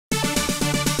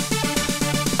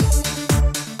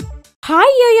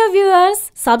Hi yo-yo viewers,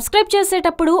 subscribe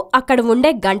చేసేటప్పుడు అక్కడ ఉండే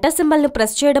గంట సింబల్ ను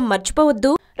ప్రెస్ చేయడం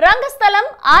మర్చిపోవద్దు. రంగస్థలం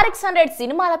RX100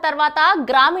 సినిమాల తర్వాత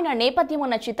గ్రామీణ నేపథ్యం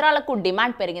ఉన్న చిత్రాలకు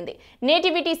డిమాండ్ పెరిగింది.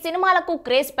 నేటివిటీ సినిమాలకు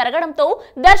క్రేజ్ పెరగడంతో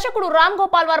దర్శకుడు రామ్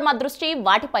గోపాల్ వర్మ దృష్టి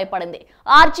వాటిపై పడింది.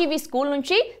 RGV స్కూల్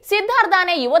నుంచి సిద్ధార్థ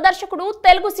అనే యువ దర్శకుడు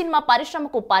తెలుగు సినిమా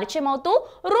పరిశ్రమకు పరిచయం అవుతూ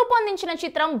రూపొందించిన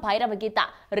చిత్రం భైరవ గీత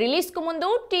రిలీజ్ కు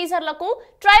ముందు టీజర్లకు,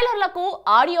 ట్రైలర్లకు,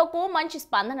 ఆడియోకు మంచి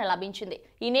స్పందన లభించింది.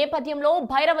 ఈ నేపథ్యంలో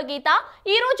భైరవ గీత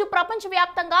ఈ రోజు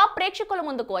ప్రపంచవ్యాప్తంగా ప్రేక్షకుల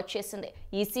ముందుకు వచ్చేసింది.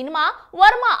 ఈ సినిమా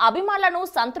వర్మ అభిమానులను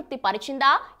సంతృప్తి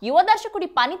పరిచిందా? యువ దర్శకుడి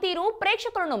పనితీరు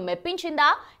ప్రేక్షకులను మెప్పించిందా?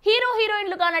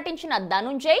 హీరోయిన్లుగా నటించిన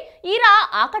ధనుంజయ్, ఈరా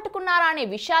ఆకట్టుకున్నారా అనే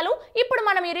విషయాలు ఇప్పుడు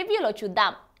మనం ఈ రివ్యూలో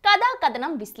చూద్దాం. కథా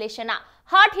కథనం విశ్లేషణ.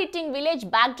 Hot hitting village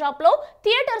back drop లో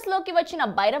థియేటర్స్ లోకి వచ్చిన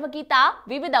భైరవ గీత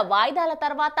వివిధ వాయిదాల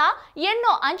తర్వాత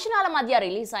ఎన్నో అంచనాల మధ్య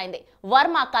రిలీజ్ అయింది.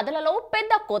 వర్మ కథలలో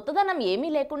పెద్ద కొత్తదనం ఏమీ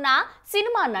లేకున్నా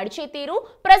సినిమా నడిచే తీరు,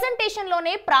 ప్రెజెంటేషన్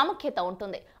లోనే ప్రాముఖ్యత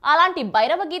ఉంటుంది. అలాంటి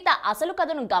భైరవ గీత అసలు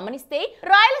కథను గమనిస్తే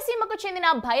రాయలసీమకు చెందిన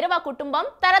భైరవ కుటుంబం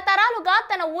తరతరాలుగా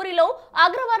తన ఊరిలో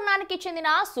అగ్రవర్ణానికి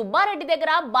చెందిన సుబ్బారెడ్డి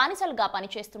దగ్గర బానిసలుగా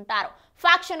పనిచేస్తుంటారు.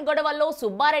 ఫ్యాక్షన్ గొడవల్లో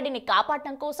సుబ్బారెడ్డిని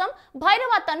కాపాడటం కోసం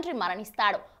భైరవ తండ్రి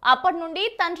మరణిస్తాడు. అప్పటి నుండి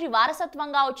తండ్రి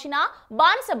వారసత్వంగా వచ్చిన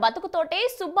బానిస బతుకుతోటే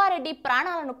సుబ్బారెడ్డి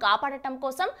ప్రాణాలను కాపాడటం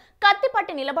కోసం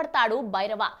కత్తిపట్టి నిలబడతాడు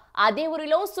భైరవ. అదే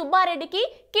ఊరిలో సుబ్బారెడ్డికి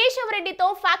కేశవరెడ్డితో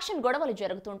ఫ్యాక్షన్ గొడవలు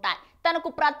జరుగుతుంటాయి. తనకు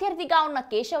ప్రత్యర్థిగా ఉన్న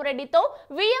కేశవరెడ్డితో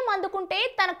వియ్యం అందుకుంటే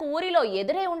తనకు ఊరిలో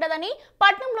ఎదురే ఉండదని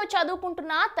పట్నంలో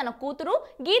చదువుకుంటున్న తన కూతురు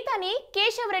గీతని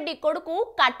కేశవరెడ్డి కొడుకు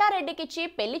కట్టారెడ్డికిచ్చి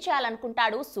పెళ్లి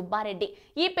చేయాలనుకుంటాడు సుబ్బారెడ్డి.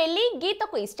 ఈ పెళ్లి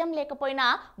గీతకు ఇష్టం లేకపోయినా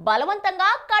బలవంతంగా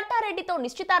కట్టారెడ్డితో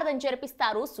నిశ్చితార్థం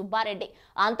జరిపిస్తారు సుబ్బారెడ్డి.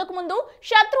 అంతకుముందు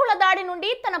శత్రువుల దాడి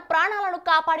నుండి తన ప్రాణాలను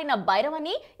కాపాడిన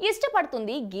భైరవని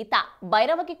ఇష్టపడుతుంది గీత.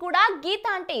 భైరవకి కూడా గీత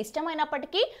అంటే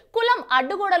ఇష్టమైనప్పటికీ కులం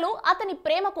అడ్డుగోడలు అతని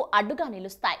ప్రేమకు అడ్డుగా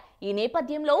నిలుస్తాయి. ఈ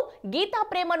నేపథ్యంలో గీతా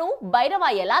ప్రేమను భైరవ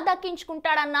ఎలా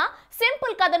దక్కించుకుంటాడన్న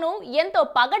సింపుల్ కథను ఎంతో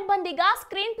పగడ్బందీగా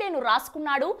స్క్రీన్ ప్లేను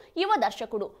రాసుకున్నాడు యువ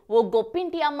దర్శకుడు. ఓ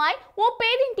గొప్పింటి అమ్మాయి, ఓ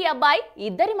పేదింటి అబ్బాయి,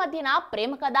 ఇద్దరి మధ్యన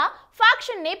ప్రేమ కథ.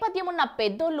 ఫ్యాక్షన్ నేపథ్యం ఉన్న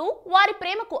పెద్దోళ్ళు వారి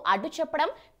ప్రేమకు అడ్డు చెప్పడం,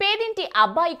 పేదింటి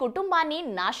అబ్బాయి కుటుంబాన్ని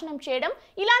నాశనం చేయడం,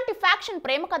 ఇలాంటి ఫ్యాక్షన్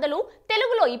ప్రేమ కథలు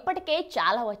తెలుగులో ఇప్పటికే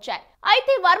చాలా వచ్చాయి.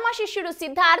 అయితే శిష్యుడు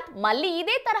సిద్ధార్థ్ మళ్ళీ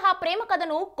ఇదే తరహా ప్రేమ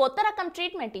కథను కొత్త రకం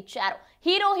ట్రీట్మెంట్ ఇచ్చారు.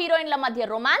 హీరోయిన్ల మధ్య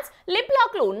రొమాన్స్, లిప్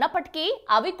లాక్లు ఉన్నప్పటికీ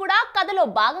అవి కూడా కథలో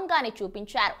భాగంగానే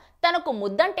చూపించారు. తనకు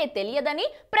ముద్దంటే తెలియదని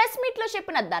ప్రెస్ మీట్ లో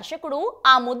చెప్పిన దర్శకుడు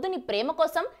ఆ ముద్దుని ప్రేమ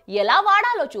కోసం ఎలా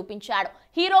వాడాలో చూపించాడు.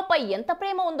 హీరోపై ఎంత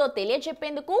ప్రేమ ఉందో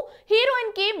తెలియజెప్పేందుకు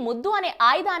హీరోయిన్ కి ముద్దు అనే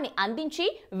ఆయుధాన్ని అందించి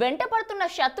వెంటపడుతున్న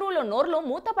శత్రువులు నోర్లు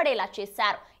మూతపడేలా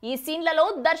చేశారు. ఈ సీన్లలో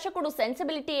దర్శకుడు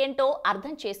సెన్సిబిలిటీ ఏంటో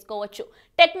అర్థం చేసుకోవచ్చు.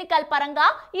 టెక్నికల్ పరంగా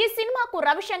ఈ సినిమాకు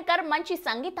రవిశంకర్ మంచి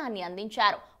సంగీతాన్ని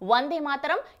అందించారు. వందే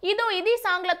మాతరం, ఇదో ఇది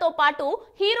సాంగ్లతో పాటు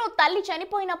హీరో తల్లి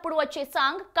చనిపోయినప్పుడు వచ్చే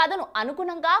సాంగ్ కథను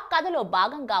అనుగుణంగా కథలో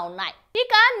భాగంగా ఉన్నాయి.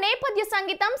 ఇక నేపథ్య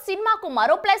సంగీతం సినిమాకు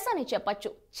మరో ప్లస్ అని చెప్పొచ్చు.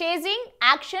 చేజింగ్,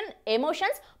 యాక్షన్,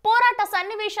 ఎమోషన్స్, పోరాట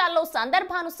సన్నివేశాల్లో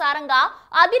సందర్భానుసారంగా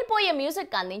అదిరిపోయే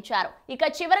మ్యూజిక్ అందించారు. ఇక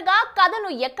చివరగా కథను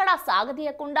ఎక్కడా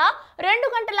సాగదీయకుండా 2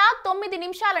 గంటల 9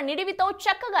 నిమిషాల నిడివితో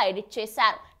చక్కగా ఎడిట్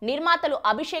చేశారు. నిర్మాతలు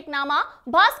అభిషేక్ నామా,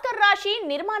 భాస్కర్ రాశి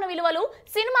నిర్మాణ విలువలు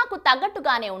సినిమాకు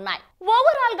తగ్గట్టుగానే ఉన్నాయి.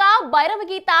 ఓవరాల్ గా భైరవ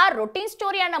గీత రొటీన్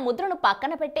స్టోరీ అన్న ముద్రను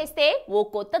పక్కన పెట్టేస్తే ఓ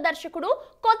కొత్త దర్శకుడు,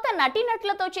 కొత్త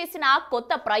నటీనటులతో చేసిన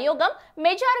కొత్త ప్రయోగం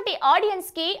మెజారిటీ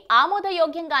ఆడియన్స్ కి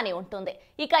ఆమోదయోగ్యంగానే ఉంటుంది.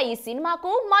 ఇక ఈ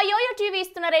సినిమాకు మా యోయో టీవీ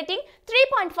ఇస్తున్న రేటింగ్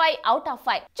 3.5 out of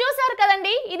 5. చూసారు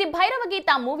కదండి, ఇది భైరవ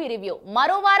గీత మూవీ రివ్యూ.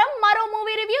 మరో వారం మరో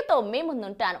మూవీ రివ్యూతో మీ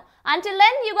ముందుంటాను. Until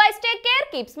then, you guys take care,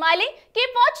 keep smiling,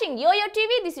 keep watching YOYO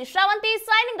TV. This is Shravanti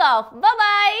signing off. Bye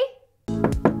bye.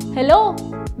 Hello,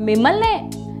 మిమ్మల్నే.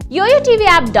 YOYO TV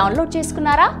యాప్ డౌన్లోడ్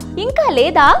చేసుకున్నారా? ఇంకా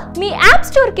లేదా? మీ యాప్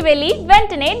స్టోర్ కి వెళ్ళి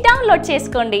వెంటనే డౌన్లోడ్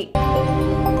చేసుకోండి.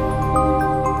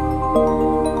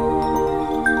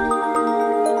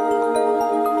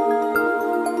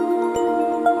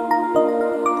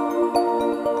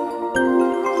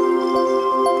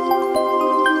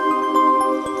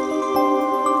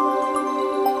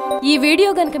 ఈ వీడియో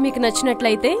గనుక మీకు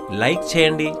నచ్చినట్లయితే లైక్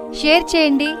చేయండి, షేర్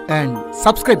చేయండి అండ్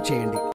సబ్స్క్రైబ్ చేయండి.